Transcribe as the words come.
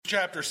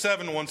chapter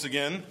 7 once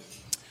again.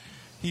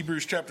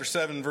 Hebrews chapter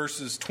 7,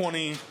 verses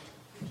 20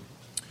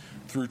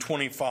 through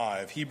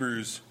 25.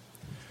 Hebrews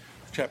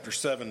chapter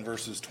 7,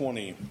 verses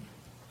 20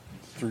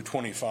 through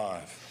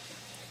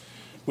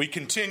 25. We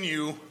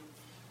continue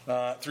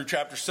through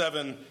chapter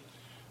 7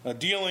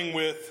 dealing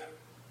with,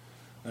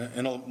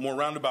 in a more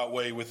roundabout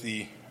way, with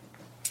the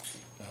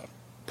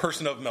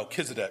person of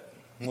Melchizedek.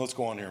 Let's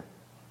go on here.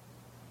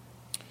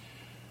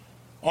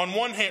 On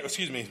one hand,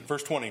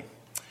 verse 20.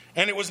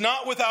 And it was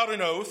not without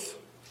an oath,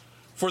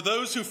 for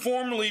those who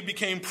formerly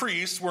became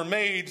priests were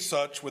made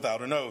such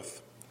without an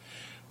oath.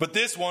 But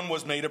this one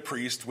was made a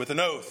priest with an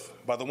oath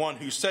by the one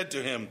who said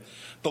to him,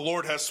 the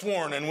Lord has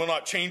sworn and will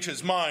not change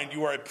his mind.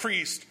 You are a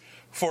priest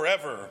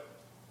forever.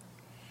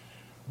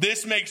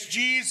 This makes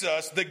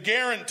Jesus the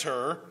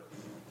guarantor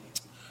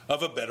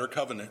of a better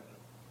covenant.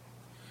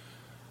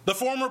 The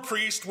former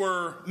priests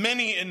were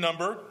many in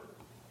number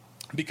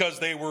because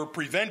they were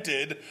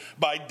prevented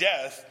by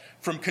death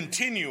from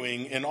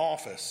continuing in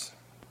office.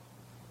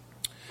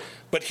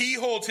 But he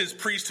holds his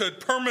priesthood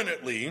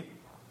permanently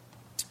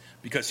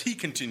because he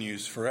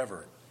continues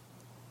forever.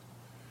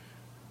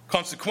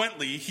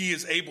 Consequently, he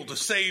is able to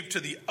save to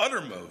the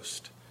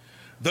uttermost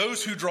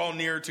those who draw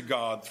near to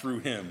God through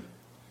him,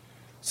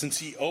 since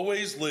he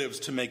always lives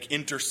to make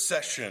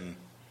intercession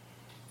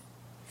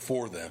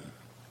for them.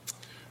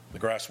 The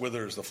grass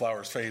withers, the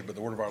flowers fade, but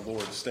the word of our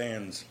Lord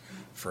stands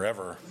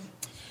forever.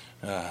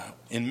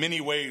 In many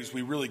ways,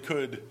 we really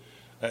could,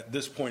 at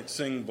this point,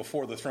 sing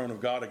before the throne of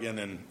God again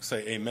and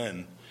say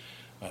amen.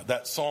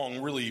 That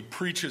song really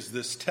preaches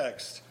this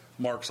text.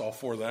 Mark's all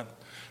for that.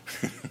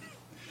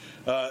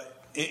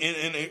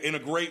 In a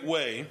great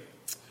way.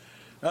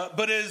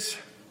 But as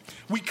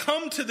we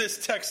come to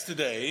this text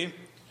today,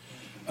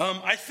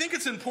 I think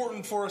it's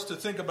important for us to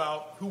think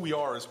about who we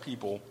are as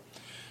people.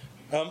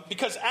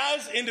 Because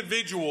as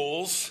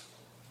individuals,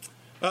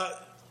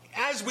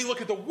 as we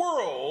look at the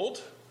world,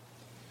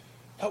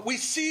 we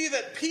see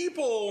that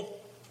people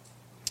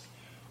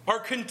are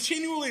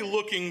continually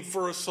looking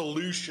for a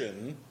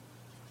solution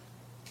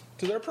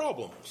to their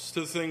problems,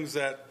 to things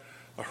that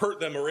hurt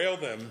them or ail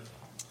them.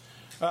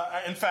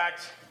 In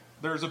fact,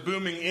 there's a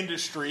booming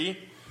industry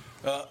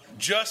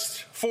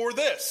just for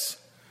this.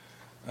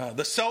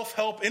 The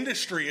self-help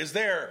industry is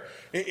there.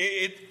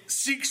 It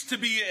seeks to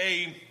be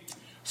a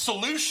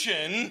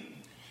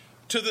solution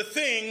to the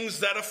things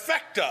that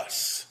affect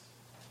us.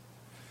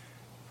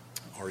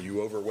 Are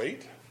you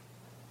overweight?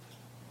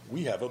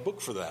 We have a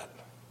book for that.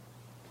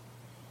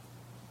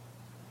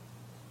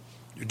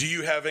 Do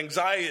you have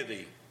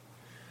anxiety?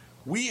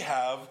 We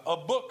have a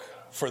book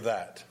for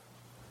that.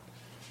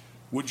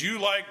 Would you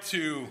like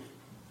to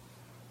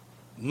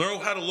know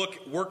how to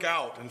work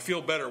out and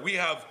feel better? We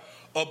have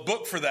a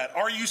book for that.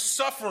 Are you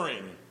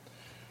suffering?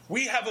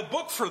 We have a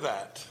book for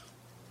that.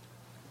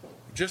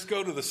 Just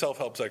go to the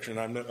self-help section.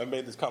 I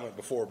made this comment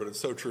before, but it's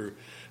so true.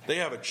 They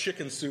have a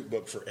chicken soup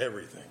book for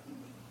everything.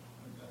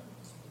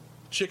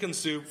 Chicken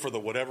soup for the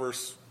whatever.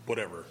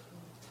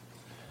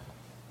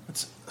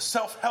 It's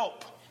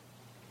self-help.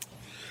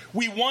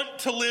 We want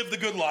to live the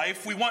good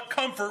life. We want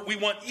comfort. We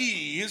want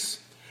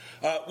ease.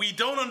 We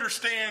don't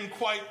understand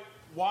quite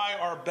why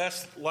our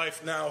best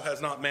life now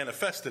has not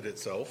manifested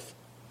itself.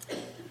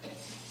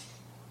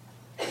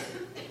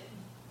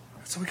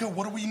 So we go,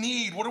 what do we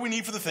need? What do we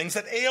need for the things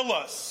that ail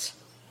us?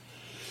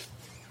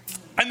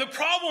 And the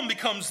problem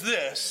becomes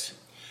this.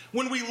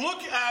 When we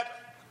look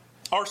at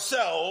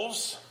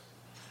ourselves,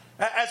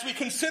 as we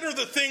consider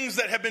the things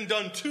that have been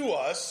done to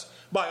us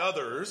by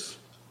others,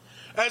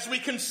 as we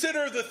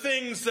consider the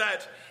things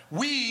that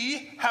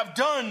we have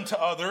done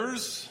to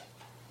others,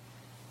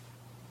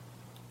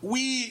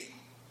 we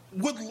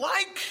would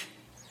like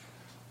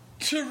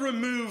to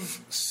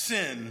remove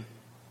sin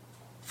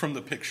from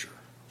the picture.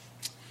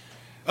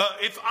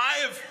 If I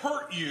have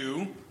hurt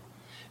you,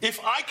 if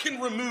I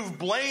can remove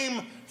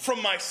blame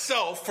from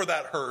myself for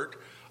that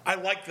hurt, I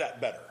like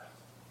that better.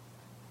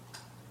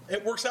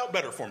 It works out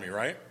better for me,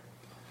 right?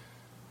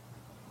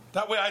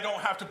 That way I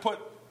don't have to put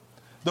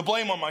the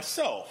blame on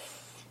myself.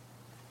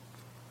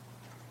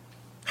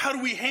 How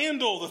do we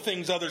handle the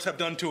things others have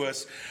done to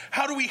us?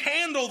 How do we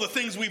handle the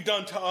things we've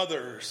done to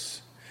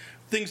others?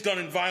 Things done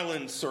in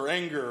violence or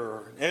anger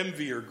or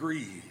envy or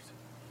greed.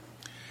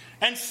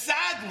 And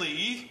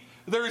sadly,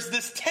 there is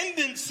this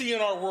tendency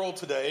in our world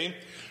today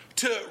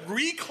to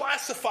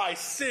reclassify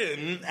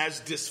sin as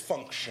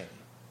dysfunction.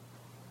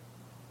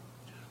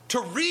 To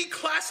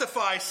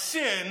reclassify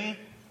sin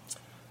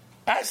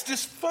as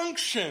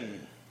dysfunction.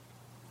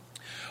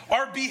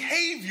 Our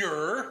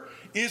behavior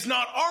is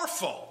not our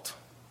fault.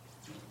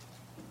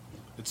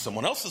 It's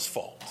someone else's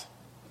fault.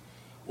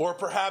 Or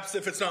perhaps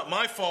if it's not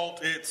my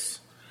fault, it's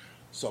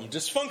some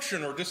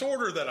dysfunction or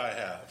disorder that I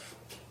have.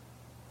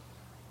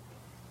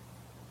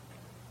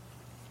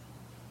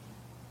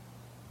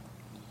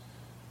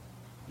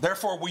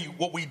 Therefore,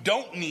 what we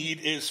don't need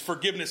is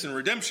forgiveness and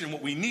redemption.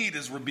 What we need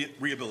is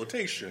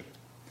rehabilitation.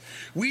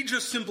 We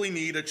just simply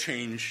need a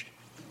changed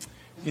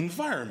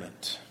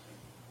environment.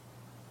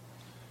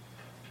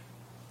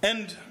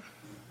 And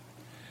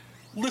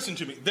listen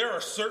to me. There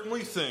are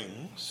certainly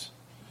things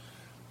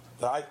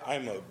that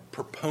I'm a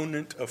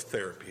proponent of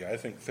therapy. I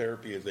think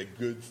therapy is a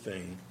good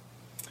thing.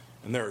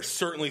 And there are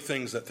certainly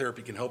things that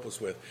therapy can help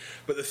us with.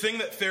 But the thing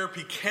that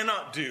therapy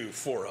cannot do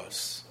for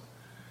us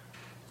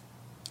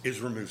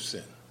is remove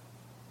sin.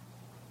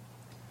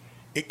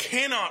 It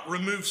cannot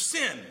remove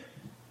sin.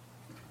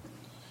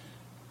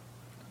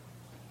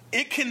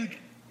 It can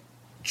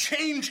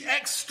change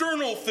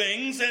external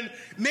things, and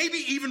maybe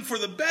even for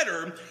the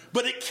better,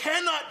 but it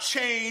cannot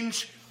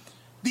change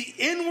the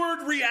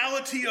inward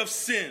reality of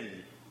sin.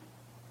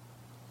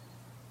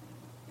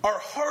 Our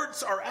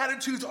hearts, our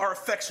attitudes, our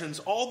affections,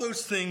 all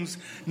those things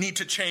need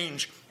to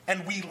change.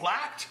 And we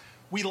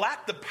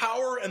lack the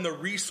power and the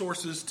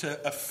resources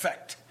to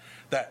affect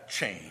that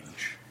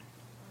change.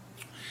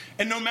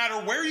 And no matter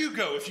where you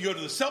go, if you go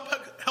to the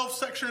self-help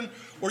section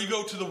or you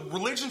go to the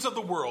religions of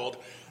the world,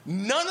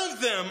 none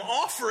of them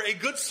offer a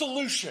good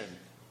solution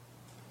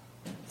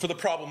for the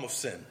problem of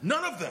sin.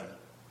 None of them.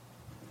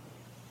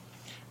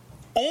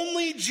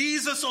 Only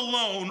Jesus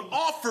alone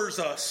offers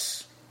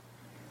us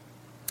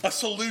a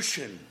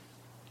solution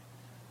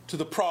to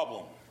the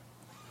problem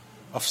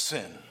of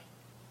sin.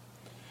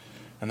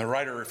 And the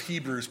writer of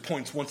Hebrews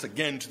points once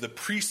again to the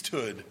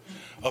priesthood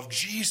of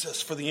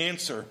Jesus for the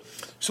answer.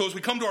 So as we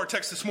come to our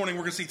text this morning,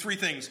 we're going to see three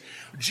things.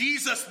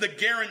 Jesus, the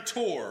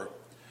guarantor.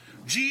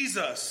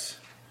 Jesus,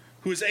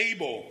 who is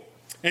able.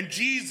 And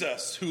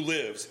Jesus, who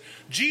lives.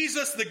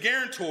 Jesus, the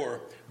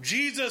guarantor.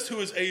 Jesus, who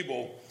is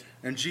able.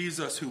 And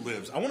Jesus, who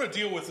lives. I want to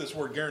deal with this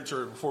word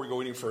guarantor before we go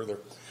any further,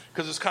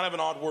 because it's kind of an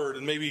odd word,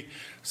 and maybe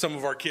some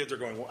of our kids are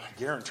going, well,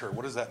 guarantor,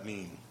 what does that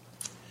mean?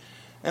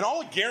 And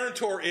all a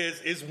guarantor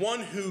is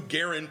one who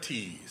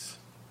guarantees.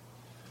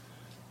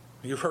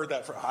 You've heard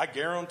that. I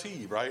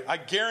guarantee, right? I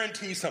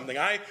guarantee something.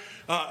 I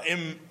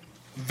am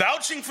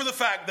vouching for the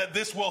fact that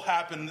this will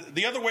happen.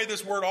 The other way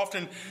this word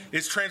often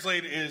is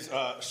translated is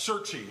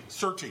surety.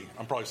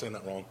 I'm probably saying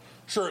that wrong.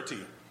 Surety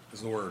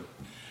is the word.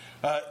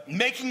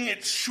 Making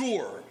it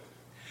sure.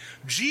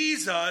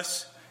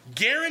 Jesus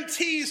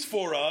guarantees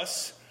for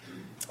us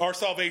our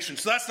salvation.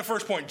 So that's the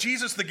first point.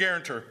 Jesus, the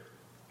guarantor.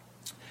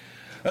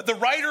 The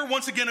writer,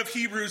 once again, of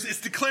Hebrews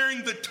is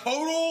declaring the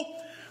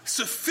total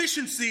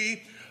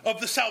sufficiency of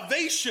the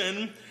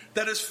salvation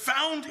that is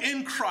found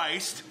in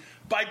Christ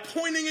by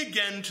pointing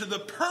again to the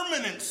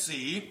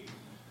permanency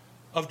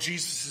of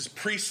Jesus'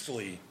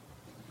 priestly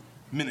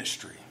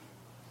ministry.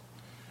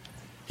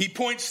 He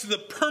points to the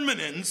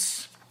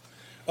permanence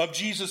of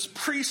Jesus'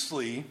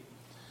 priestly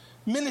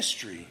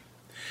ministry.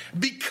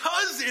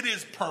 Because it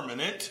is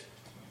permanent,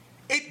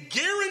 it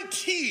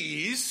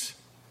guarantees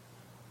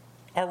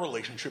our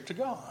relationship to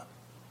God.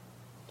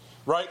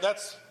 Right?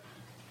 That's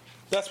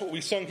what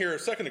we sung here a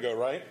second ago,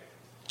 right?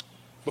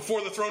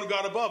 Before the throne of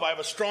God above, I have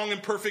a strong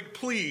and perfect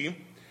plea,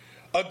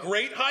 a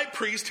great high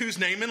priest whose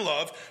name and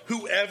love,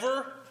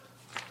 whoever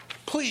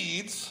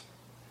pleads,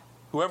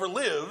 whoever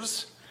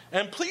lives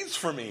and pleads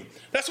for me.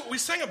 That's what we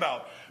sang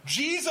about.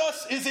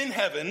 Jesus is in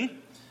heaven,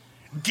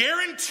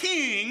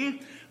 guaranteeing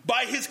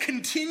by his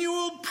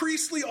continual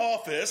priestly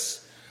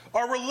office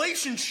our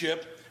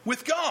relationship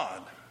with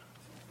God.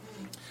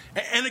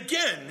 And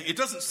again, it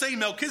doesn't say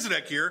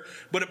Melchizedek here,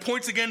 but it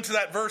points again to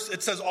that verse.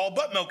 It says all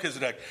but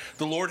Melchizedek.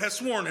 The Lord has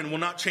sworn and will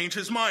not change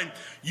his mind.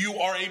 You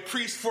are a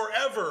priest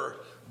forever, ...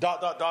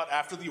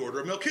 after the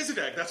order of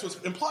Melchizedek. That's what's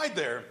implied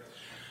there.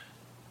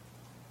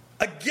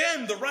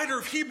 Again, the writer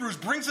of Hebrews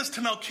brings us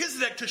to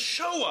Melchizedek to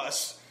show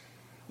us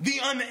the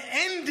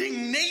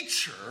unending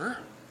nature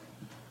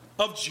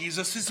of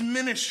Jesus'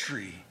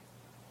 ministry.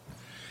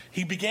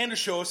 He began to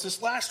show us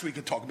this last week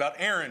and talk about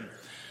Aaron.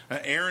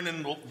 Aaron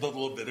and the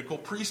Levitical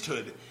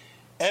priesthood.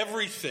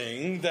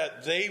 Everything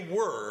that they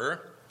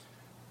were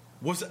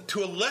was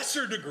to a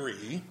lesser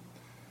degree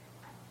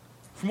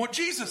from what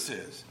Jesus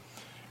is.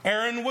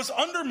 Aaron was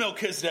under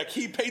Melchizedek.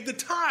 He paid the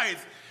tithe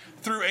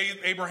through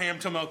Abraham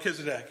to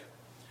Melchizedek.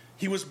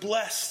 He was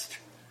blessed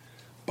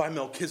by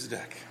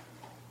Melchizedek.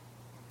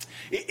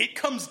 It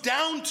comes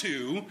down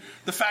to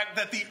the fact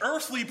that the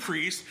earthly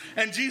priest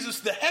and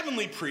Jesus, the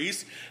heavenly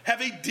priest,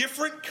 have a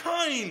different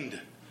kind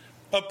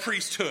of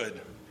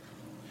priesthood.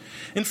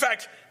 In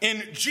fact,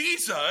 in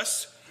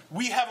Jesus,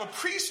 we have a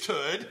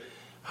priesthood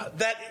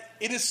that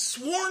it is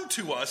sworn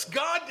to us.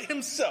 God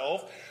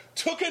himself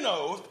took an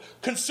oath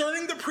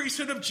concerning the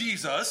priesthood of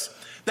Jesus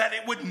that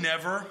it would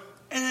never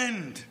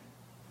end.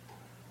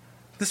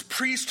 This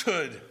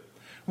priesthood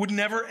would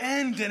never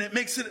end, and it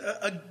makes it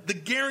the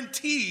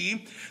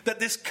guarantee that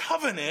this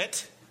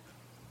covenant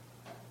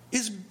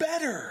is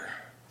better.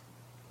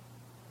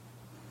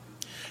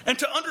 And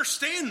to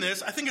understand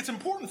this, I think it's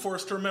important for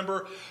us to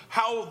remember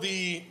how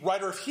the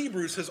writer of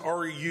Hebrews has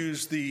already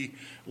used the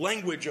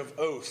language of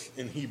oath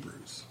in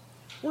Hebrews.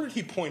 Where did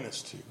he point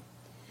us to?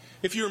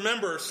 If you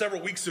remember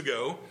several weeks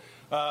ago,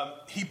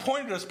 he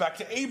pointed us back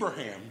to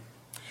Abraham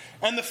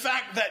and the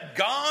fact that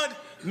God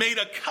made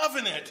a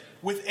covenant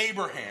with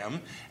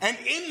Abraham, and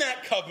in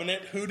that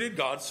covenant, who did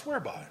God swear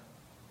by?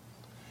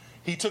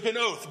 He took an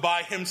oath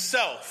by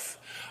himself.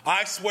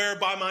 I swear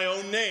by my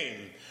own name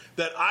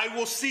that I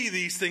will see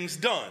these things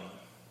done.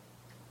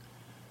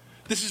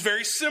 This is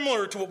very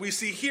similar to what we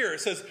see here.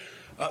 It says,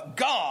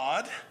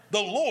 God,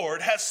 the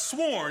Lord, has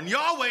sworn,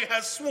 Yahweh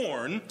has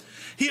sworn,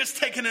 he has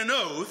taken an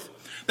oath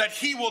that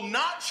he will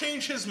not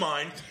change his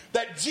mind,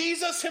 that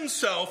Jesus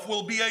himself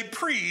will be a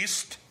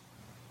priest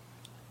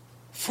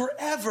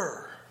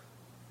forever.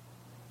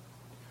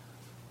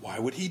 Why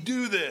would he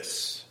do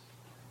this?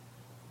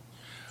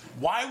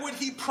 Why would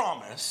he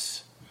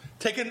promise,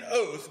 take an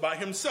oath by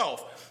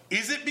himself?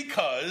 Is it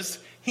because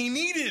he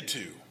needed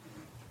to?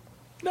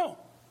 No.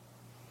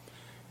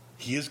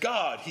 He is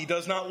God. He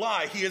does not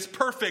lie. He is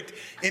perfect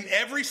in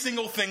every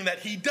single thing that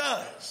he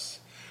does.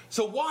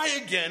 So why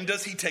again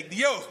does he take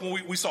the oath? Well,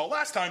 we saw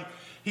last time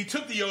he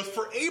took the oath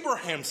for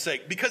Abraham's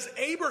sake, because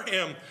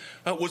Abraham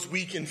was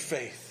weak in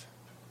faith.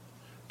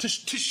 To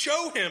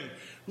show him,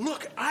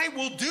 look, I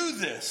will do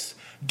this.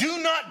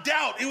 Do not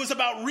doubt. It was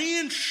about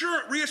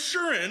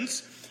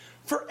reassurance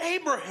for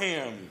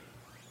Abraham.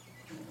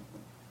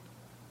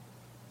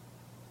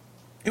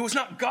 It was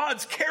not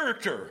God's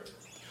character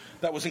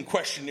that was in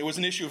question. It was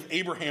an issue of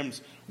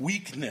Abraham's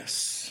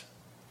weakness.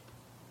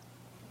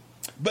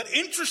 But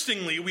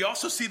interestingly, we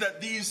also see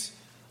that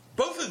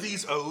both of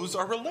these oaths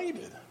are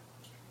related.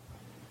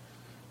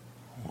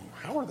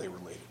 How are they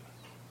related?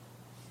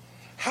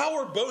 How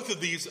are both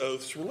of these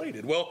oaths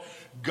related? Well,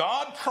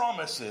 God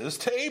promises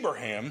to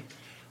Abraham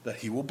that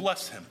he will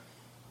bless him.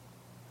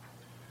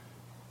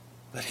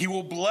 That he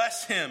will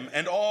bless him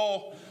and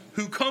all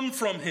who come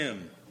from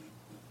him.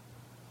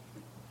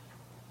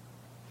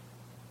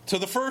 So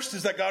the first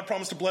is that God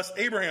promised to bless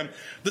Abraham.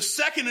 The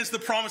second is the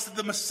promise that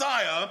the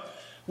Messiah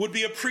would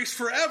be a priest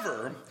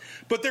forever.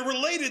 But they're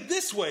related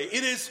this way.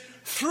 It is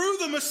through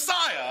the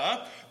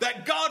Messiah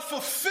that God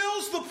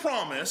fulfills the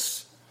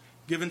promise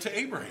given to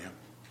Abraham.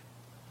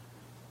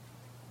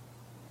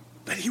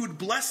 That he would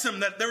bless him,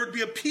 that there would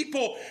be a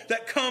people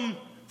that come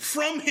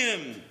from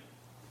him.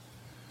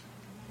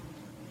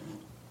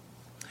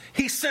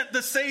 He sent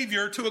the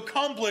Savior to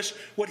accomplish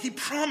what he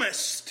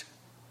promised.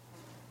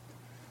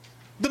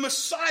 The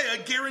Messiah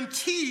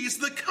guarantees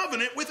the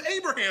covenant with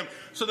Abraham,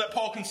 so that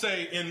Paul can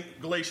say in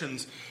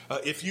Galatians,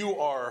 if you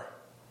are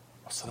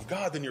a son of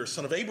God, then you're a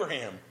son of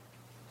Abraham.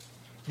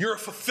 You're a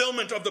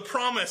fulfillment of the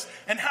promise.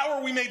 And how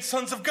are we made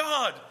sons of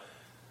God?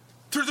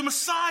 Through the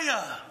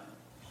Messiah.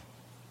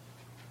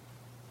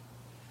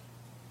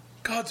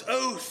 God's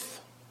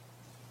oath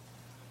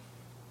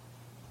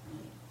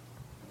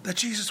that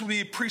Jesus will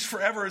be a priest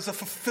forever is a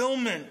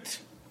fulfillment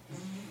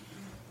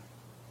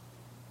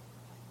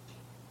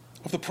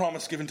of the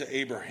promise given to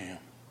Abraham.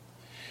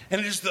 And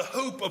it is the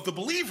hope of the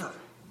believer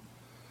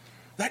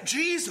that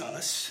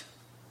Jesus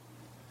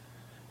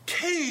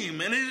came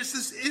and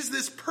is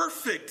this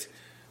perfect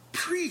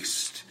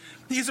priest.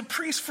 He is a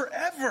priest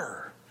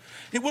forever.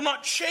 It will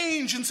not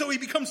change, and so he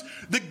becomes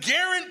the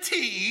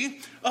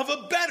guarantee of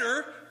a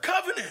better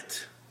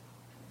covenant.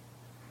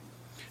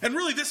 And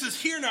really, this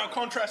is here now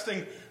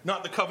contrasting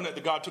not the covenant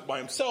that God took by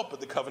himself, but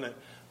the covenant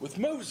with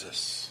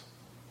Moses.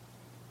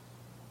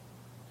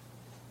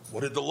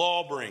 What did the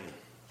law bring?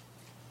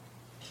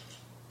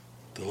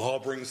 The law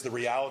brings the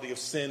reality of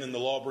sin, and the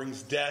law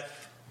brings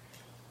death.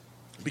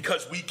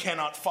 Because we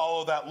cannot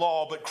follow that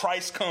law, but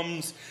Christ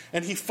comes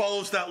and he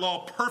follows that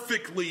law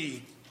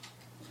perfectly.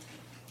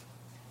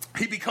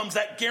 He becomes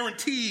that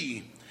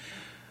guarantee.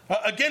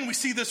 Again, we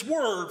see this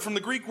word from the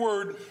Greek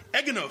word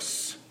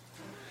egenos.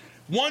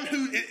 One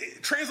who,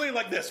 translated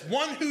like this,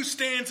 one who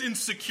stands in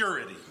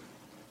security.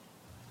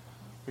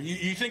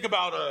 You think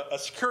about a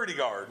security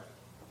guard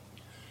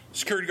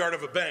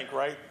of a bank,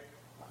 right?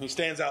 He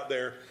stands out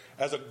there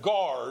as a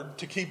guard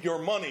to keep your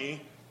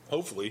money,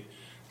 hopefully,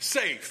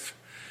 safe.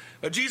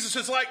 Jesus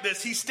is like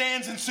this. He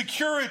stands in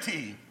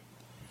security,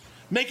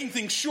 making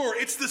things sure.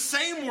 It's the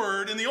same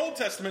word in the Old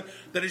Testament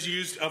that is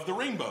used of the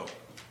rainbow.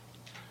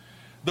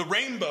 The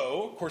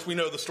rainbow, of course, we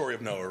know the story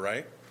of Noah,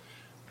 right?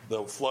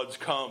 The floods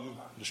come,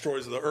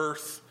 destroys the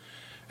earth.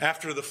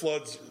 After the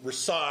floods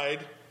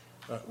recede,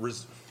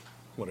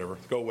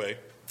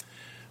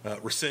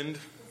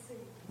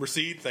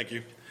 thank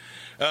you.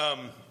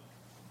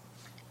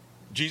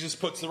 Jesus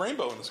puts the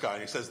rainbow in the sky,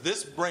 and he says,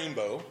 this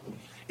rainbow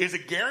is a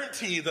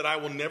guarantee that I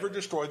will never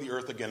destroy the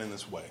earth again in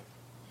this way.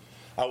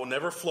 I will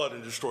never flood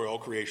and destroy all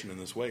creation in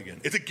this way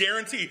again. It's a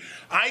guarantee.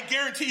 I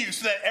guarantee you,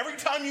 so that every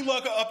time you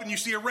look up and you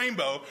see a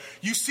rainbow,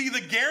 you see the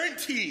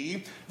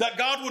guarantee that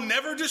God will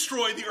never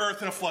destroy the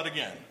earth in a flood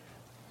again.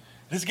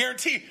 It's a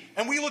guarantee.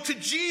 And we look to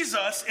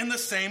Jesus in the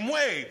same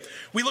way.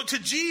 We look to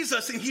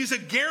Jesus, and he's a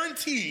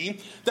guarantee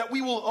that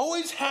we will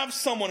always have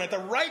someone at the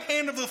right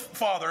hand of the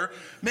Father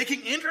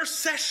making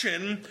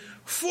intercession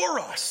for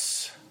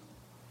us.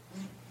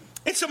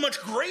 It's a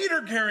much greater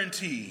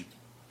guarantee.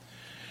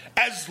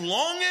 As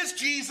long as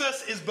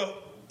Jesus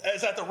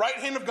is at the right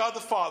hand of God the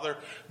Father,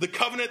 the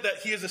covenant that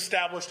he has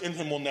established in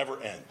him will never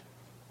end.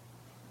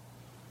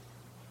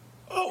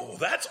 Oh,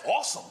 that's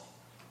awesome.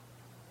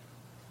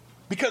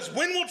 Because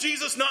when will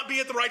Jesus not be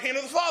at the right hand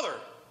of the Father?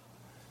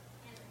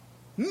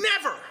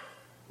 Never.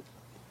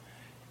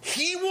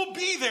 He will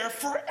be there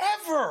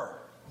forever.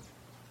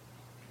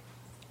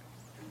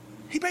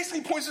 He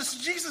basically points us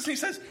to Jesus and he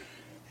says,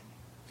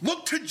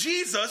 Look to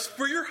Jesus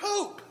for your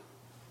hope.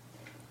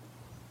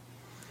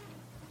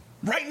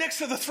 Right next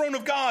to the throne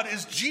of God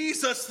is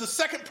Jesus, the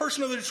second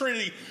person of the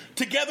Trinity,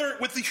 together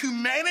with the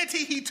humanity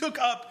he took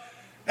up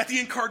at the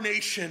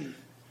incarnation.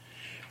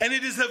 And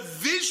it is a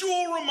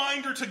visual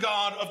reminder to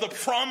God of the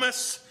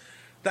promise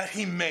that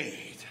he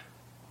made.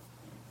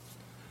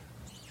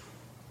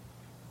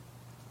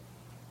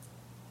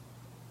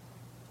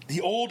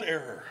 The old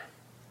error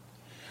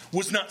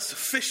was not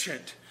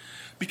sufficient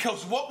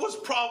because what was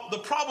the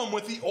problem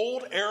with the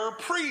old error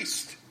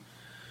priest?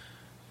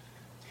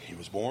 He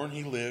was born,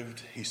 he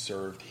lived, he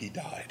served, he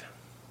died.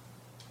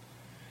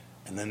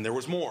 And then there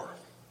was more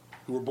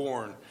who were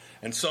born.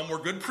 And some were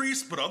good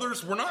priests, but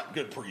others were not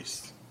good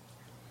priests.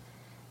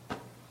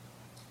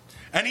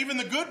 And even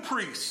the good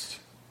priests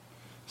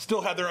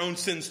still had their own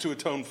sins to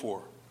atone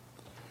for.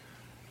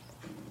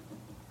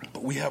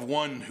 But we have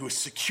one who is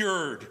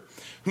secured,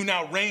 who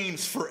now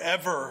reigns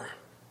forever.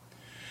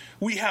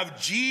 We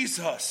have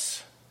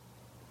Jesus,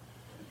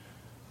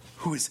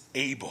 who is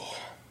able.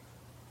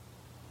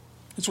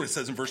 That's what it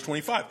says in verse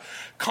 25.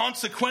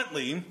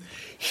 Consequently,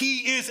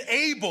 he is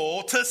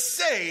able to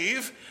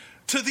save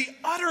to the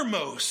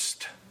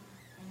uttermost.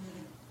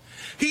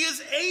 He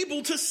is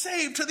able to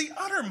save to the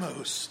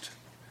uttermost.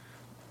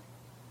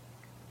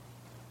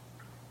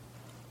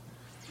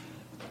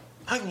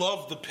 I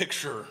love the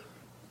picture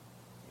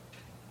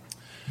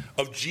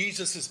of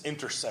Jesus'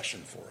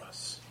 intercession for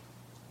us.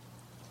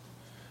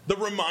 The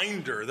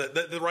reminder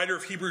that the writer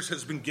of Hebrews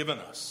has been given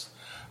us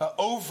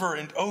over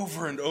and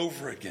over and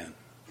over again.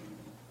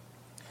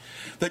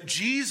 That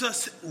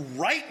Jesus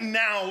right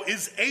now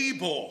is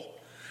able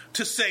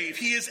to save.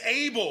 He is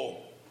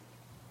able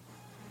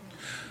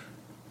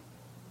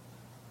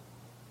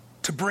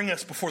to bring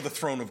us before the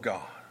throne of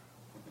God.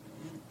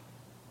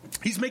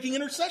 He's making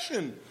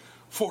intercession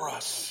for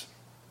us.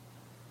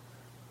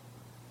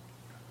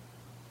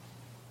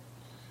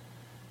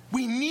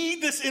 We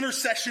need this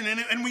intercession,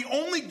 and we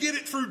only get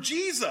it through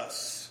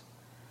Jesus.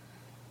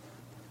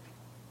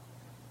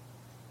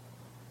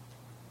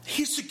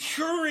 He's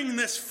securing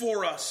this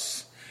for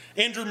us.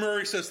 Andrew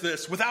Murray says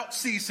this: without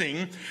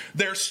ceasing,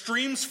 there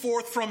streams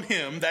forth from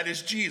him, that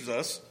is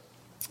Jesus,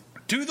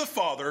 to the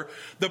Father,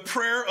 the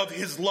prayer of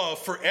his love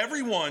for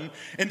everyone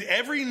and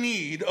every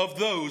need of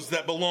those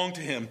that belong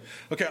to him.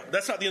 Okay,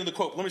 that's not the end of the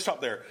quote. Let me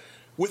stop there.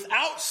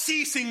 Without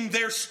ceasing,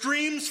 there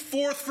streams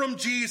forth from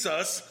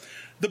Jesus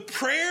the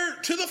prayer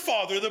to the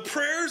Father, the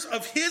prayers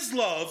of his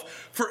love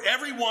for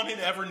everyone in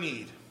every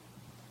need.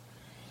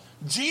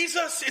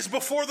 Jesus is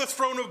before the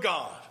throne of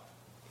God,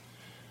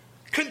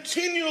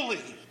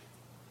 continually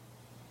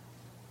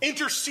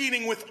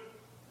interceding with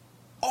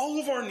all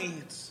of our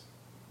needs.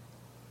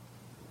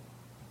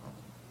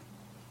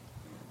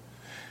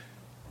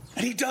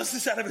 And he does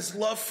this out of his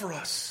love for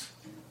us.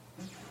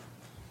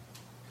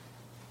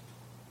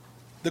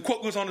 The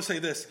quote goes on to say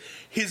this: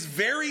 his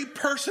very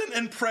person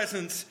and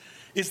presence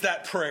is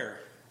that prayer.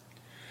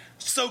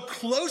 So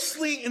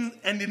closely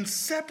and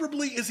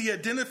inseparably is he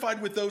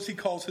identified with those he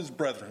calls his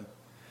brethren.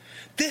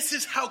 This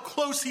is how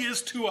close he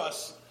is to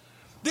us.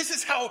 This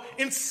is how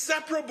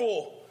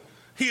inseparable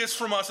he is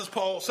from us, as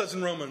Paul says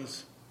in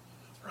Romans.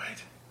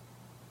 Right?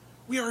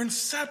 We are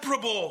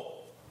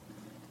inseparable.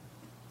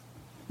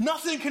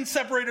 Nothing can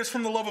separate us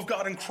from the love of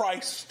God in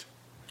Christ.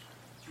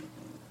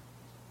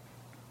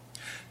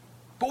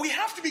 But we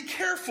have to be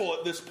careful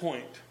at this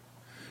point,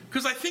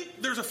 because I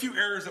think there's a few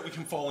errors that we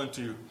can fall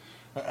into.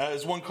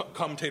 As one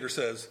commentator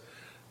says,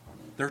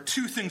 there are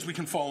two things we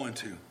can fall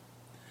into.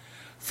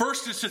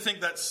 First is to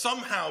think that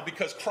somehow,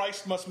 because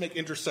Christ must make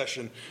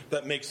intercession,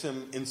 that makes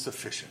him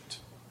insufficient.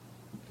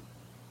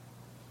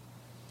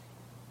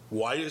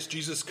 Why is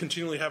Jesus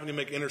continually having to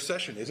make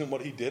intercession? Isn't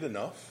what he did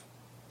enough?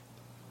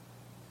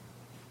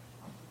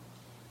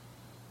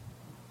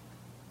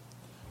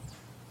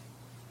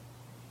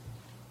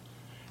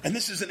 And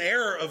this is an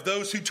error of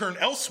those who turn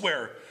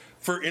elsewhere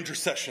for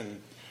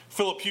intercession.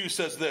 Philip Pugh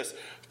says this: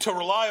 to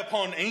rely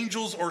upon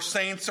angels or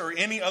saints or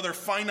any other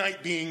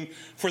finite being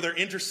for their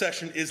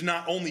intercession is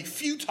not only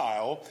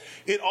futile,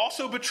 it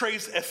also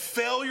betrays a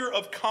failure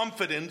of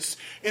confidence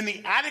in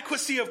the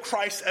adequacy of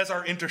Christ as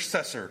our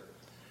intercessor.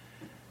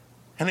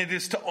 And it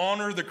is to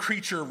honor the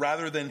creature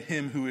rather than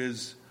him who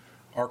is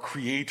our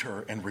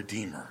creator and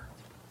redeemer.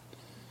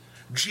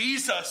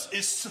 Jesus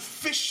is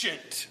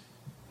sufficient.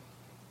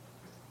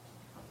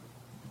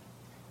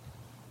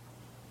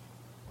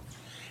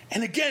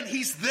 And again,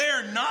 he's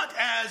there not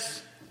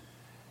as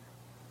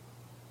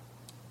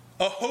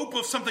a hope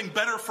of something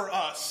better for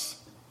us.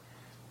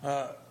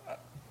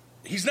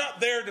 He's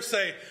not there to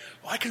say,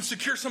 well, I can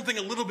secure something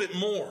a little bit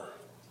more.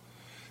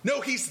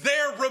 No, he's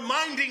there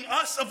reminding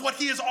us of what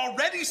he has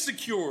already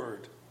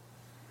secured.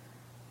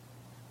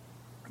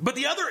 But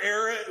the other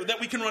error that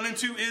we can run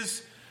into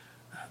is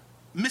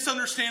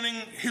misunderstanding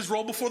his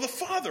role before the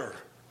Father.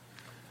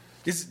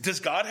 Does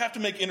God have to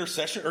make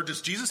intercession, or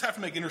does Jesus have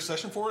to make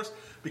intercession for us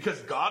because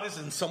God is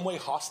in some way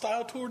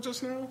hostile towards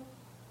us now?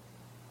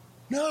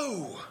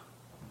 No.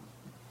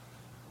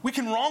 We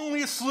can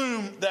wrongly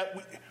assume that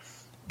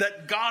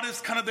that God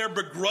is kind of there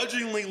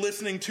begrudgingly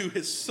listening to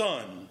his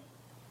Son.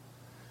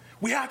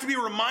 We have to be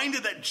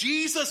reminded that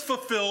Jesus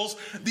fulfills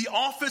the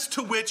office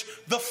to which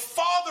the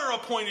Father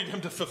appointed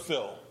him to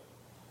fulfill.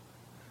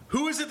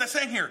 Who is it that's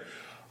saying here?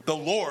 The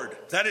Lord,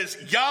 that is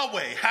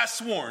Yahweh, has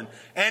sworn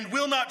and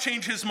will not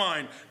change his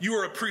mind. You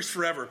are a priest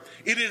forever.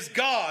 It is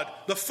God,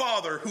 the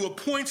Father, who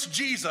appoints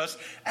Jesus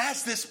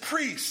as this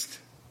priest.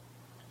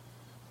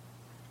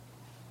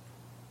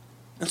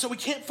 And so we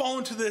can't fall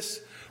into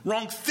this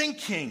wrong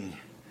thinking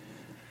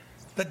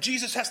that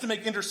Jesus has to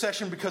make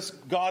intercession because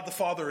God the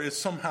Father is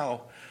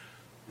somehow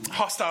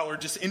hostile or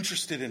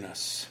disinterested in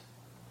us.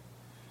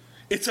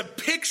 It's a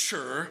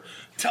picture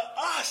to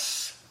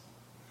us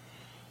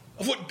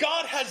of what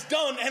God has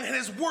done and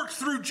has worked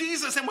through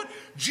Jesus and what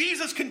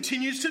Jesus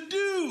continues to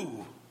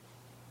do.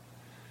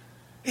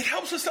 It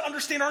helps us to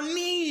understand our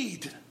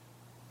need.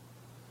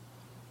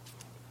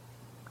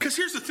 Because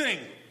here's the thing.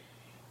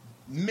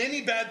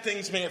 Many bad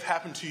things may have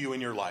happened to you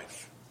in your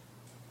life.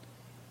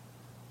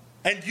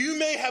 And you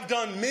may have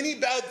done many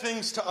bad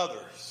things to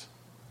others.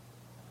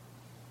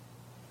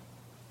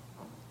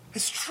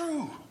 It's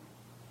true.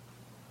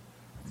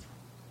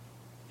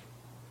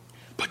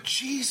 But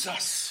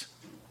Jesus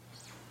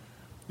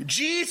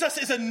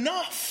is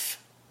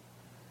enough.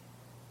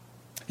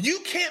 You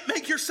can't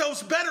make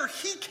yourselves better.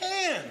 He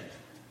can.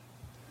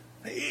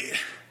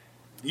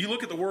 You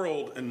look at the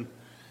world, and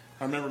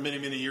I remember many,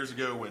 many years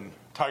ago when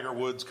Tiger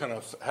Woods kind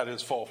of had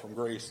his fall from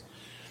grace.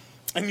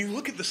 And you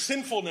look at the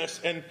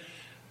sinfulness, and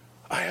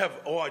I have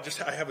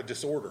a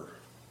disorder.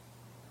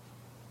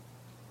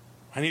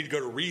 I need to go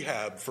to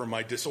rehab for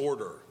my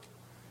disorder.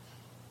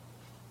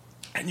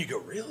 And you go,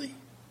 really?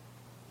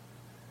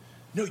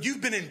 No,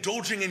 you've been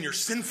indulging in your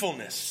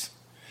sinfulness.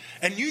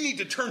 And you need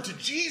to turn to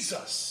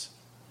Jesus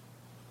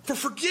for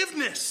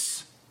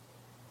forgiveness.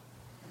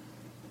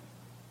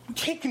 We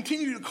can't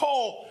continue to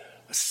call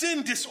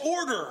sin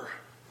disorder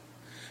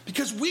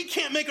because we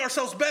can't make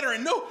ourselves better.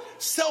 And no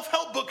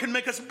self-help book can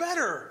make us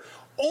better.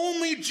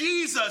 Only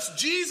Jesus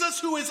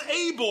who is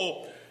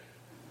able,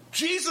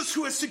 Jesus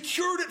who has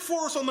secured it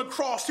for us on the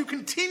cross, who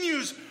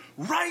continues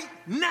right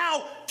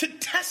now to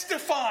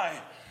testify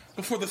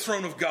before the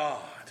throne of God.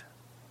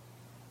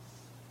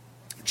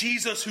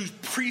 Jesus whose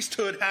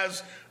priesthood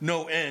has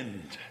no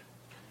end.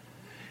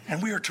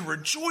 And we are to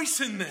rejoice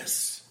in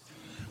this.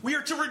 We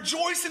are to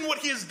rejoice in what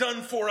he has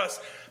done for us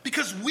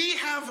because we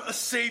have a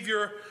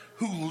Savior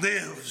who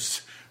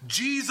lives.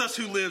 Jesus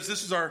who lives.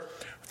 This is our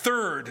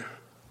third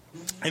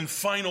and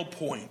final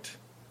point.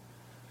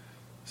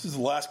 This is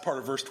the last part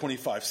of verse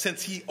 25.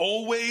 Since he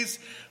always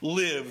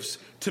lives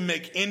to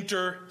make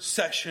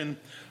intercession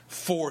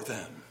for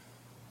them.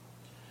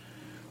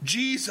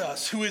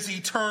 Jesus who is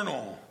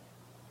eternal.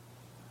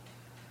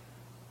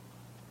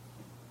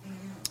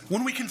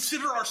 When we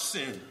consider our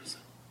sins,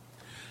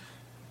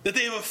 that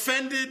they have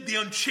offended the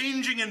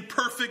unchanging and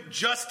perfect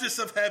justice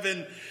of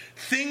heaven,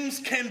 things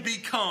can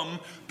become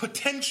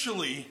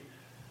potentially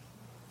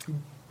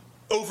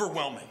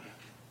overwhelming.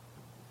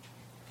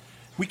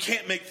 We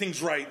can't make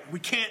things right. We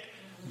can't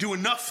do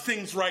enough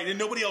things right, and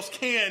nobody else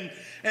can.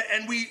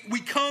 And we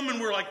come and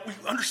we're like, we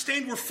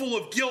understand we're full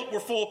of guilt, we're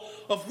full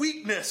of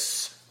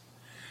weakness.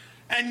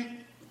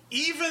 And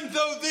even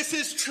though this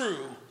is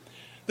true,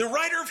 the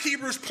writer of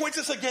Hebrews points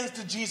us again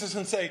to Jesus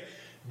and say,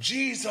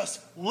 Jesus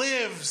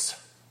lives.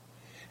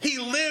 He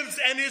lives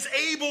and is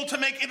able to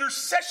make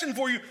intercession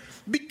for you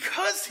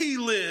because he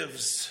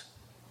lives.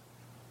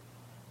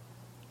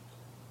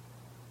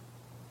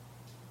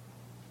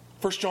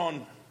 1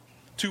 John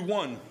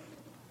 2:1.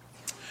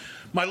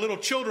 My little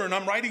children,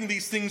 I'm writing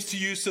these things to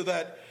you so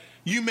that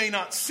you may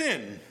not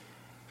sin.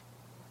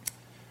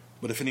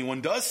 But if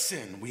anyone does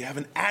sin, we have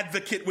an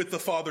advocate with the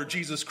Father,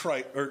 Jesus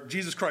Christ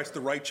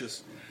the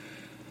righteous.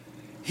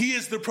 He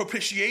is the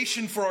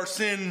propitiation for our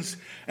sins,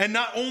 and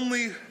not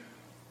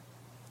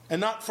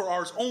for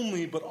ours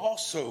only, but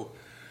also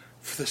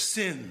for the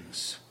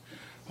sins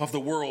of the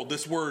world.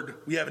 This word,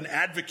 we have an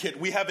advocate,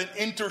 we have an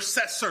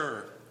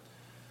intercessor.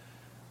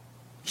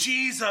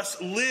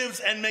 Jesus lives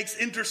and makes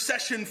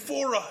intercession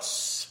for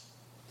us.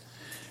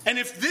 And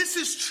if this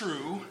is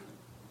true,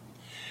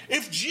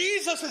 if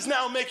Jesus is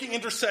now making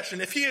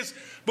intercession, if he is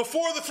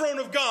before the throne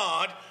of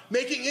God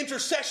making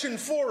intercession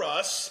for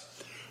us,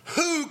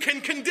 who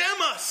can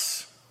condemn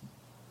us?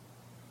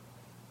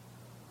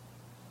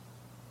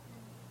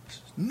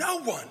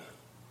 No one.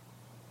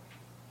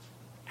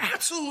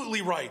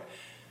 Absolutely right.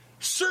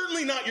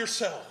 Certainly not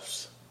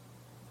yourselves.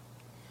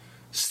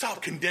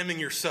 Stop condemning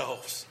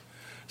yourselves.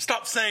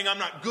 Stop saying, I'm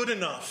not good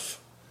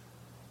enough.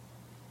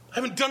 I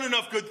haven't done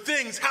enough good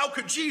things. How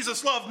could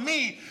Jesus love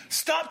me?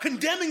 Stop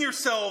condemning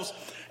yourselves.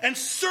 And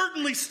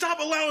certainly stop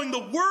allowing the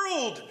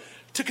world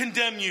to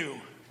condemn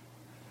you.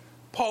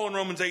 Paul in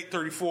Romans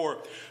 8:34,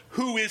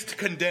 who is to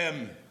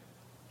condemn?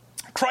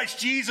 Christ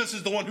Jesus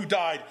is the one who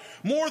died.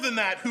 More than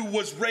that, who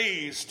was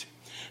raised,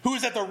 who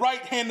is at the right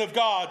hand of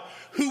God,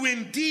 who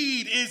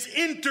indeed is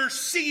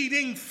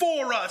interceding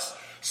for us.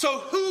 So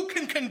who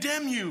can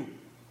condemn you?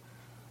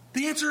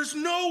 The answer is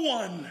no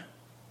one.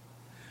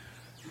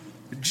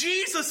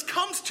 Jesus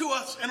comes to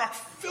us in our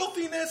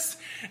filthiness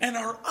and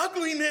our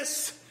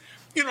ugliness,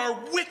 in our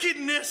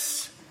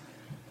wickedness,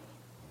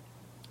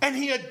 and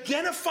he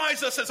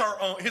identifies us as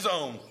his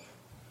own.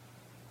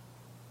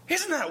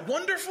 Isn't that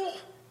wonderful?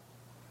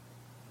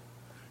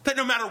 That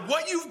no matter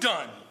what you've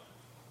done,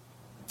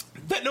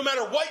 that no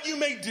matter what you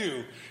may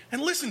do,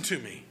 and listen to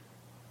me,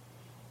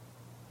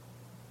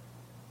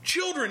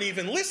 children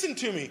even, listen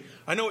to me.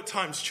 I know at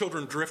times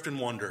children drift and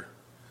wander.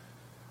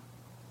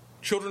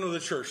 Children of the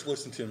church,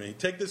 listen to me.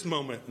 Take this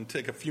moment and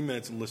take a few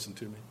minutes and listen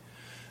to me.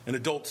 And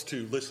adults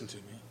too, listen to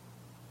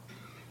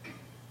me.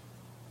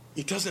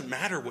 It doesn't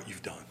matter what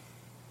you've done.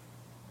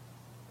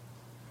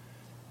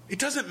 It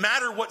doesn't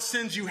matter what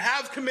sins you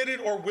have committed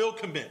or will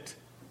commit.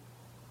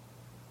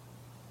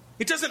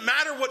 It doesn't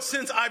matter what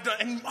sins I've done.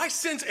 And my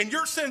sins and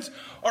your sins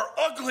are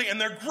ugly and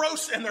they're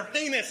gross and they're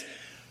heinous.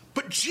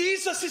 But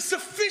Jesus is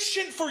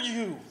sufficient for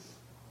you.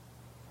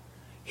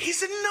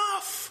 He's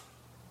enough.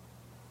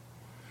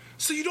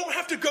 So you don't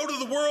have to go to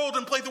the world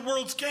and play the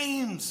world's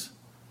games.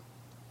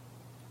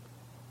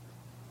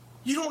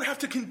 You don't have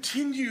to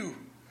continue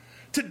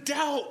to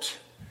doubt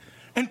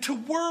and to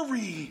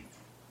worry.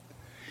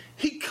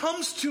 He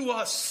comes to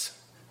us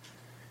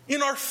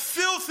in our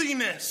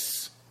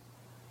filthiness,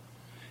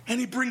 and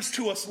he brings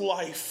to us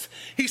life.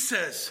 He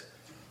says,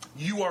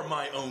 "You are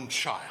my own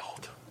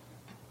child.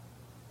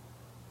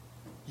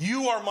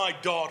 You are my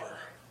daughter.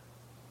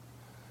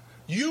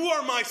 You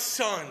are my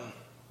son."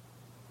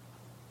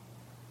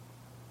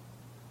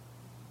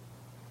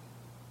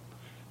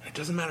 And it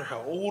doesn't matter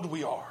how old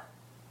we are.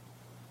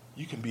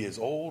 You can be as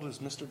old as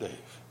Mr.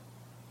 Dave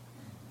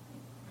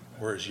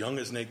or as young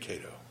as Nate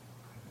Cato.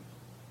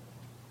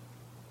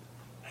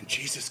 And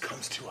Jesus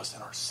comes to us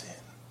in our sin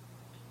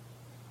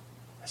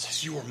and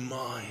says, "You are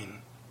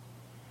mine.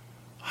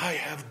 I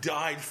have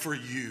died for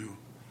you.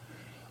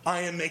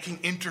 I am making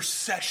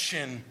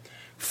intercession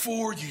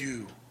for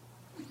you."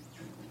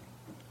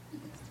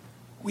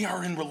 We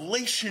are in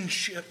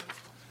relationship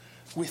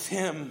with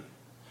him.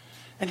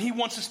 And he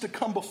wants us to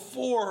come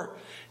before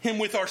him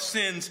with our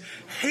sins,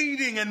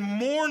 hating and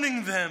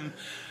mourning them.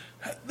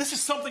 This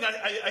is something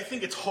I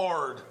think it's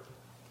hard.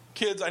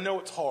 Kids, I know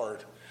it's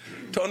hard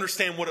to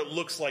understand what it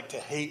looks like to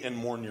hate and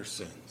mourn your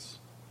sins.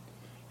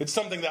 It's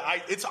something that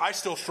I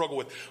still struggle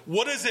with.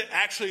 What does it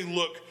actually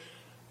look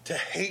to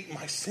hate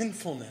my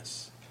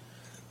sinfulness?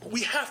 But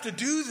we have to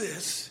do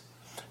this.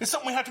 It's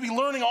something we have to be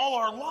learning all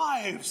our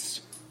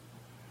lives.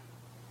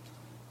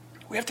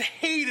 We have to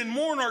hate and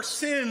mourn our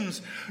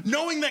sins,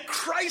 knowing that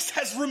Christ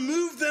has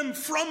removed them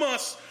from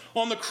us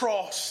on the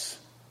cross.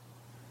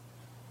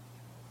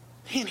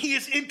 And he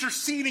is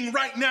interceding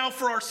right now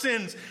for our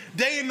sins,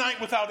 day and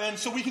night without end,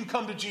 so we can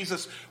come to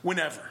Jesus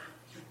whenever.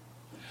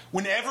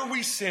 Whenever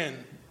we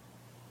sin,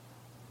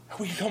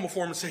 we can come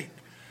before him and say,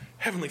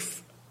 Heavenly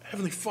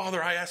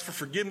Father, I ask for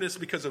forgiveness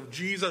because of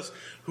Jesus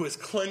who has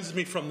cleansed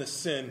me from this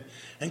sin.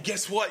 And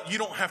guess what? You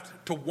don't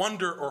have to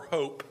wonder or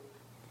hope.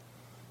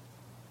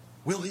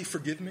 Will he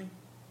forgive me?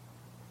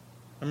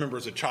 I remember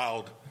as a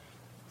child,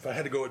 if I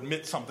had to go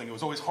admit something, it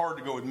was always hard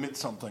to go admit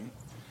something.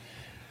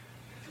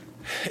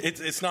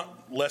 It's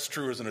not less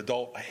true as an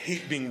adult. I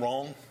hate being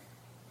wrong.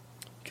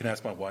 You can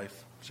ask my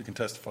wife. She can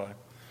testify.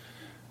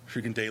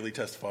 She can daily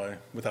testify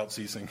without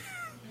ceasing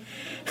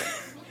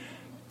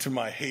to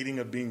my hating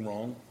of being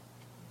wrong.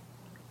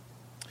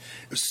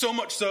 It was so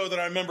much so that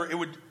I remember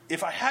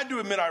if I had to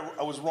admit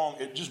I was wrong,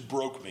 it just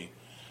broke me.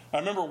 I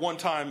remember one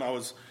time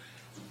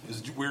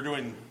we were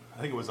doing,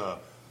 I think it was a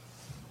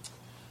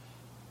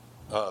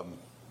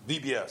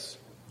VBS.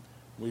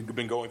 We've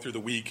been going through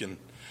the week, and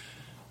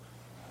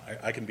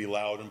I can be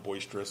loud and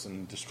boisterous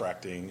and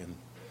distracting. And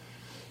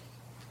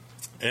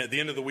at the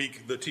end of the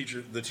week, the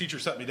teacher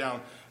sat me down.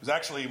 It was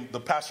actually the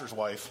pastor's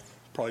wife.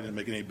 Probably didn't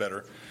make it any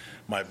better.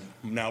 My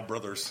now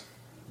brother's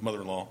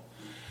mother-in-law.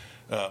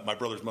 My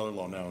brother's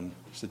mother-in-law now. And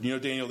she said, "You know,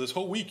 Daniel, this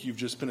whole week you've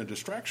just been a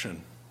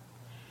distraction.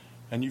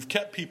 And you've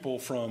kept people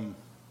from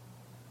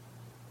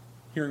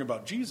hearing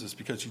about Jesus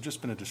because you've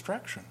just been a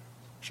distraction."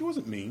 She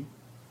wasn't mean.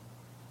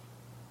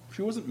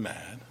 She wasn't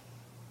mad.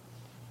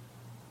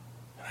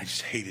 And I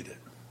just hated it.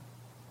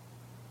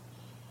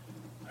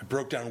 I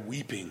broke down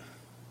weeping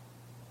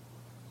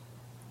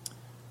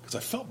because I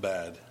felt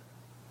bad.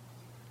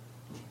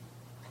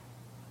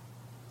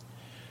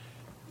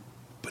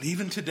 But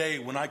even today,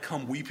 when I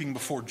come weeping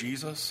before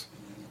Jesus,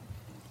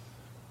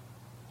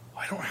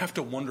 I don't have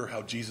to wonder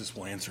how Jesus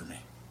will answer me.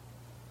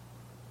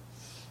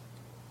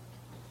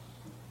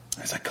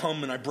 As I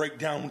come and I break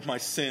down with my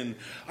sin,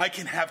 I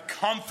can have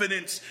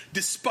confidence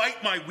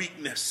despite my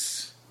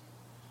weakness.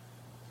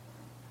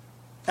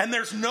 And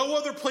there's no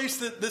other place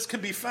that this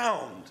can be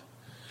found.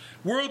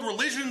 World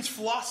religions,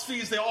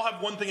 philosophies, they all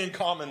have one thing in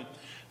common.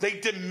 They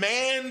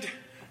demand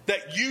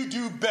that you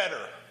do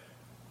better.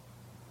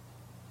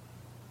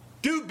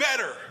 Do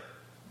better.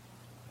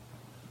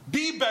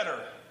 Be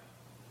better.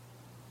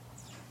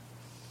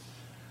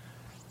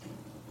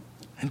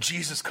 And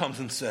Jesus comes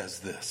and says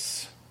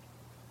this: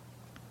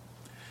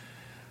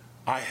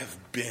 I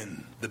have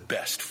been the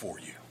best for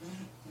you.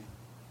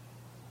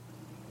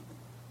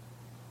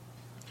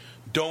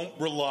 Don't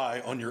rely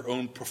on your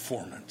own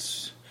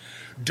performance.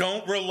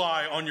 Don't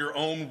rely on your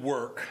own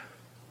work.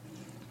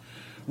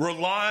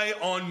 Rely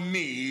on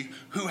me,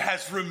 who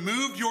has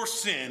removed your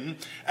sin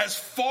as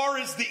far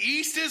as the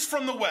east is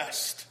from the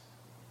west.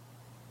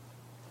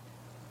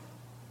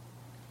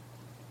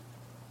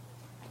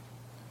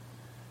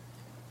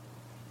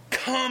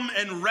 Come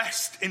and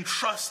rest and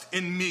trust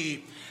in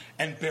me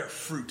and bear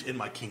fruit in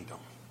my kingdom.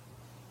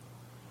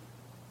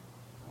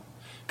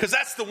 Because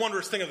that's the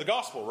wondrous thing of the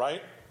gospel,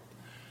 right?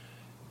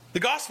 The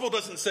gospel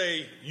doesn't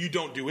say you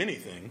don't do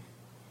anything,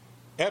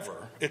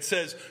 ever. It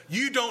says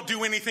you don't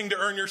do anything to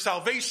earn your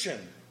salvation.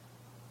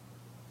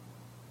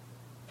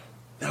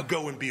 Now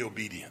go and be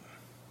obedient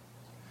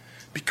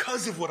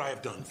because of what I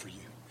have done for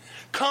you.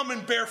 Come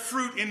and bear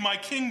fruit in my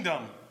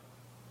kingdom.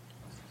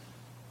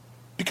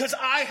 Because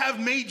I have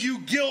made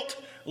you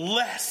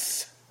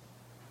guiltless.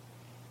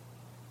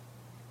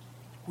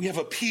 We have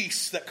a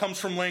peace that comes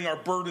from laying our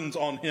burdens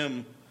on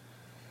him.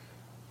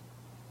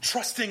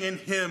 Trusting in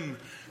him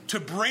to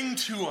bring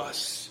to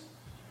us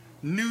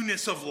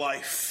newness of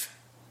life.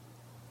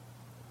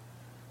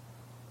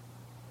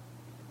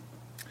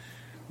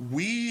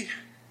 We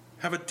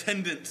have a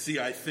tendency,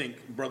 I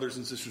think, brothers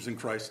and sisters in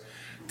Christ,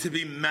 to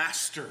be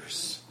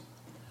masters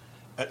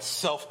at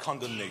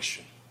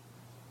self-condemnation.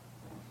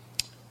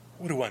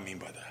 What do I mean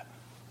by that?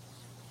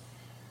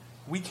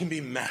 We can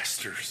be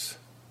masters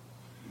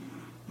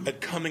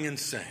at coming and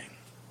saying,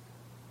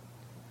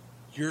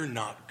 you're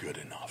not good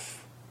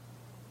enough.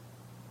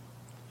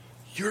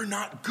 You're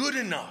not good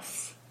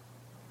enough.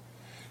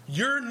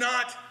 You're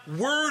not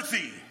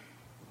worthy.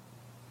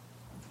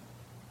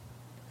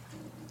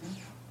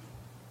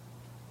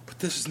 But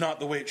this is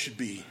not the way it should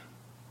be.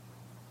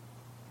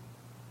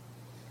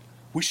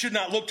 We should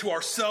not look to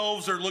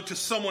ourselves or look to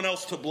someone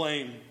else to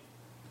blame.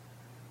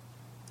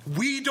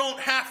 We don't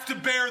have to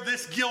bear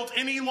this guilt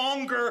any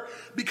longer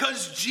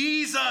because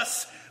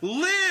Jesus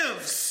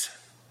lives.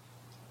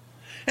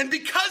 And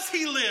because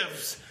he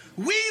lives,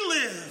 we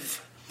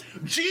live.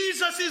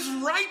 Jesus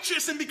is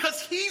righteous, and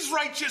because he's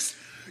righteous,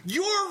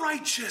 you're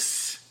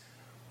righteous.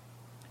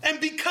 And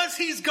because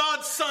he's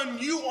God's son,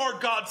 you are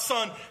God's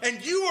son,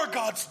 and you are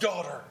God's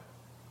daughter.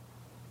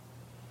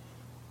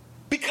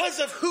 Because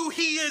of who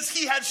he is,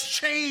 he has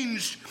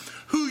changed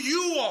who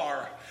you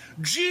are.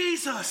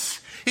 Jesus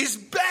is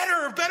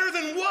better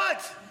than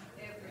what?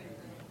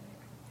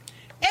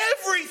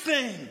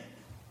 Everything.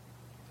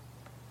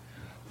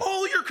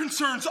 All your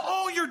concerns,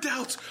 all your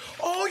doubts,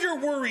 all your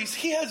worries,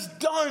 he has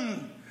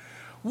done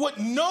what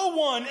no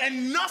one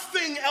and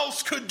nothing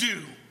else could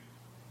do.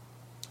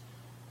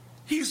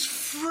 He's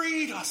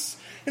freed us,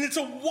 and it's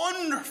a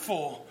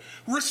wonderful,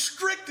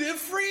 restrictive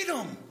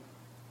freedom.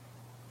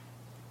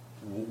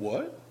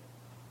 What?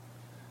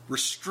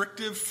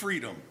 Restrictive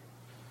freedom.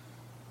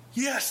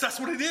 Yes, that's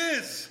what it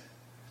is.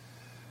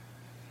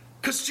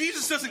 Because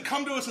Jesus doesn't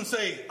come to us and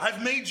say,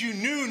 I've made you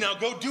new, now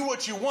go do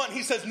what you want.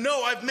 He says,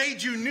 no, I've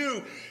made you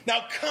new.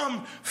 Now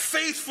come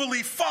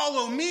faithfully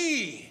follow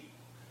me.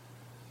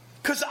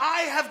 Because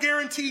I have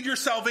guaranteed your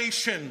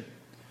salvation.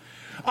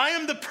 I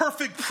am the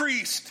perfect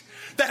priest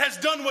that has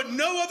done what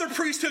no other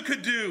priesthood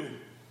could do.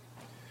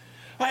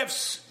 I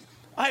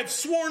have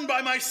sworn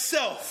by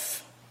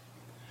myself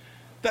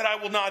that I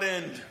will not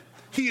end.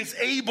 He is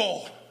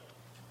able.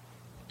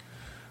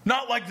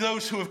 Not like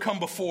those who have come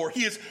before.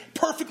 He is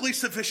perfectly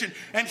sufficient,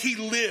 and he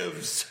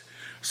lives.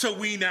 So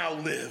we now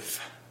live.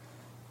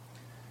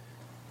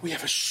 We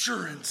have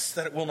assurance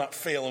that it will not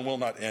fail and will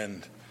not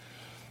end.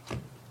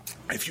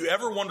 If you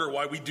ever wonder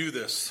why we do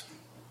this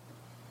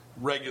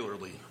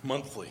regularly,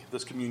 monthly,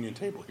 this communion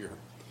table here,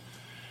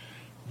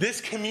 this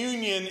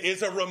communion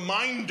is a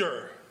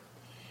reminder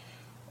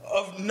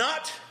of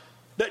not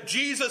that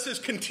Jesus is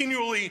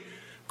continually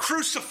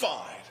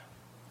crucified,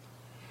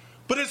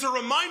 but is a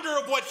reminder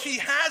of what he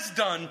has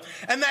done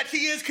and that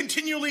he is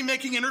continually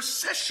making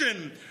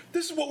intercession.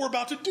 This is what we're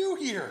about to do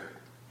here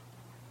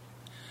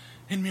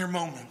in mere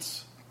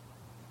moments.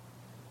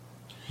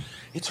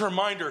 It's a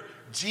reminder,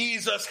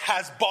 Jesus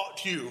has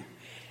bought you.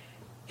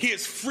 He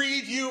has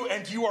freed you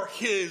and you are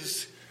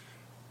his.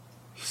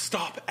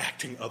 Stop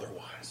acting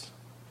otherwise.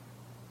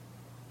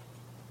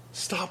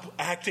 Stop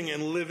acting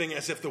and living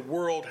as if the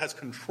world has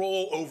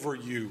control over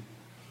you.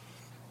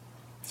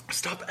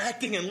 Stop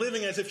acting and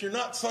living as if you're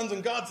not sons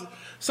and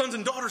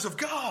daughters of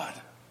God.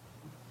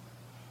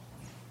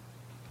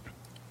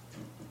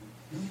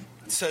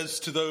 It says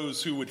to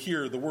those who would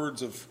hear the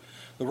words of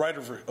the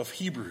writer of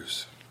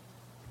Hebrews,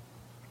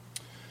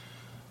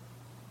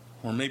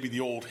 or maybe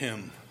the old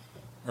hymn,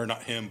 or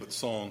not hymn, but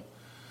song,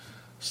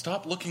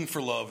 stop looking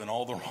for love in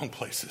all the wrong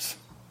places.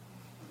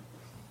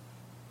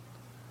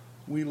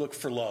 We look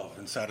for love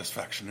and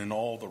satisfaction in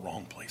all the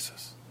wrong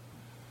places.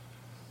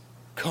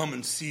 Come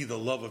and see the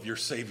love of your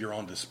Savior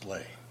on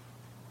display.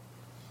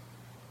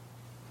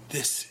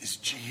 This is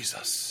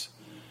Jesus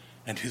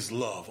and his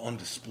love on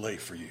display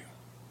for you.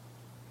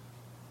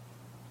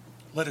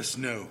 Let us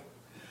know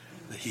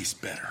that he's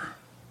better.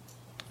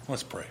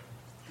 Let's pray.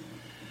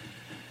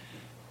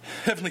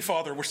 Heavenly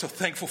Father, we're so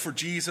thankful for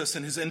Jesus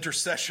and his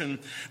intercession,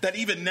 that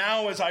even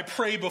now as I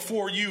pray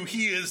before you,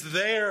 he is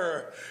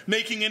there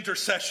making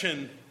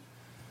intercession.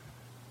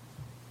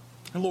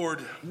 And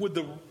Lord,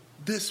 would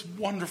this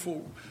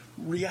wonderful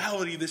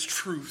reality, this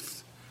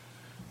truth,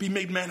 be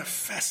made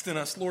manifest in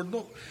us. Lord,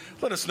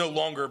 let us no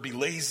longer be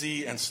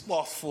lazy and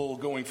slothful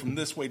going from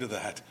this way to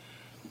that.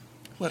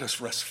 Let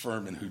us rest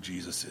firm in who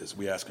Jesus is.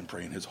 We ask and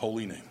pray in his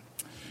holy name.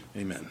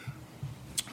 Amen.